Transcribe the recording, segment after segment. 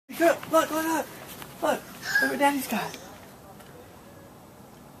Look, look, look, look. Look what Daddy's got.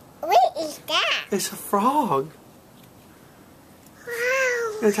 What is that? It's a frog.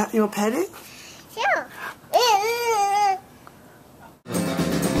 Wow. You want to pet it? Sure.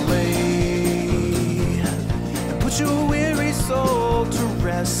 Lay and put your weary soul to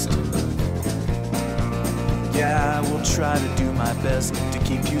rest. Yeah, I will try to do my best to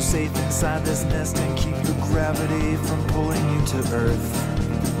keep you safe inside this nest and keep your gravity from pulling you to earth.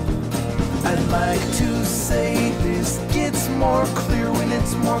 I'd like to say this gets more clear when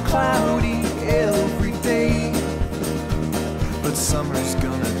it's more cloudy every day. But summer's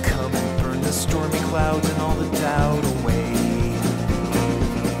gonna come and burn the stormy clouds and all the doubt away.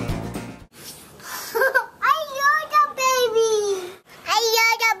 I love the baby. I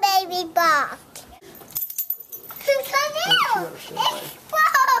love the baby bug. Come here. It's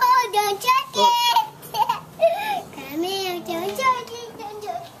full. Don't touch it. Come here. Don't touch it. Don't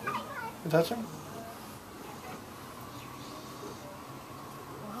touch it. You touch him?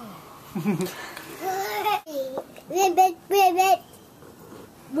 Ribbit, ribbit,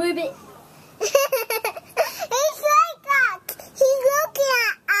 ribbit. It's like that. He's looking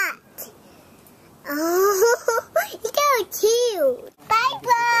at us. Oh, he's so cute. Bye,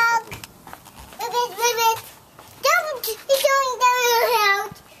 Frog. Ribbit, ribbit. He's going down the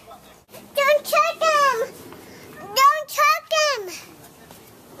house. Don't touch him. Don't touch him.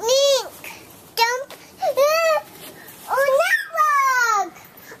 Link. Don't. Oh, no, Frog.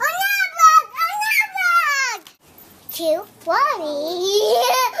 Oh, no, Frog. Oh, no, Frog. Too funny.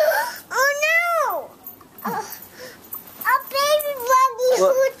 Oh, no. A baby frog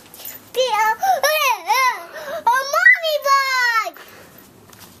would be a mommy bug.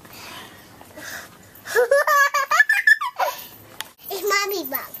 It's mommy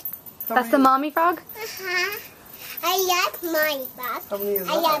bug. That's the mommy frog? Uh-huh. I love mommy bug. How many is I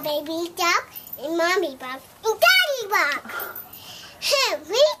love baby dog and mommy bug and daddy bug.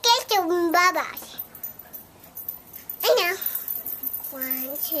 We get the bubbles. I know.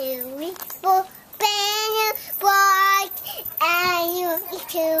 1, 2, 3, 4. Banner boys and you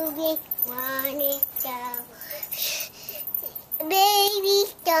to be wanna go. Baby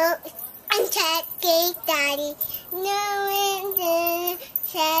don't touch it, daddy. No one doesn't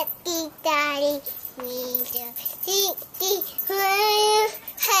touch it, daddy. We do see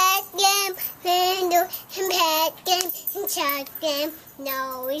pet them, handle and pet them and touch them. No.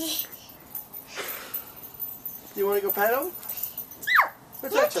 You want to go pet him? Go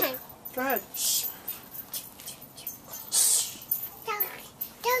touch him. Go ahead.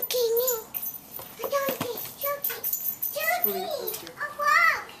 Donkey, Nick. Donkey, Donkey, a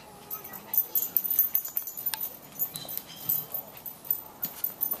frog.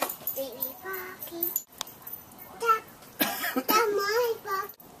 Baby froggy. That's my bug.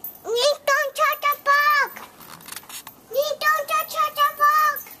 Nick, don't touch the bug. Nick, don't touch the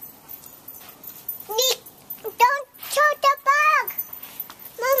bug. Nick, don't touch the bug.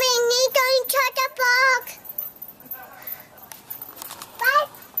 Mommy, Nick, don't touch the bug. What?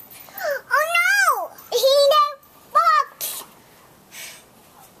 Oh no! He's in the box.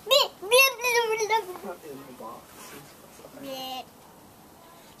 Not in the box.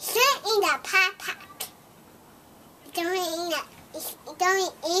 It's not in the backpack. It's going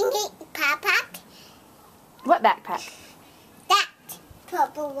in the backpack. What backpack? That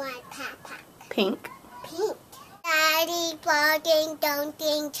purple one backpack. Pink. Pink. Daddy, bargain, don't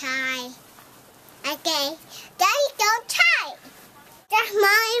think try. Okay. Daddy, don't try. That's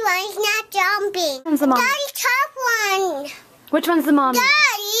my one's not jumping. One's the mom. Daddy, top one. Which one's the mommy?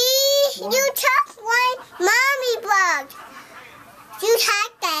 Daddy, What? you took one mommy bug. You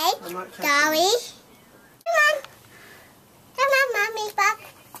had that, I'm not catching Dolly. Come on, mommy bug.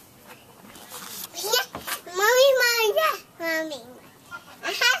 Yeah, mommy.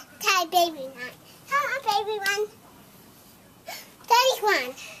 Tie baby one. Come on, baby one. Daddy's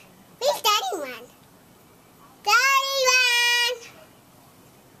one. Where's daddy one? Daddy one.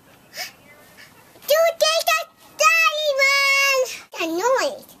 You take the daddy one. The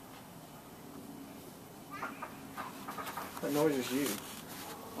noise. That noise is you.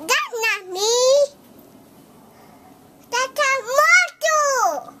 That's not me.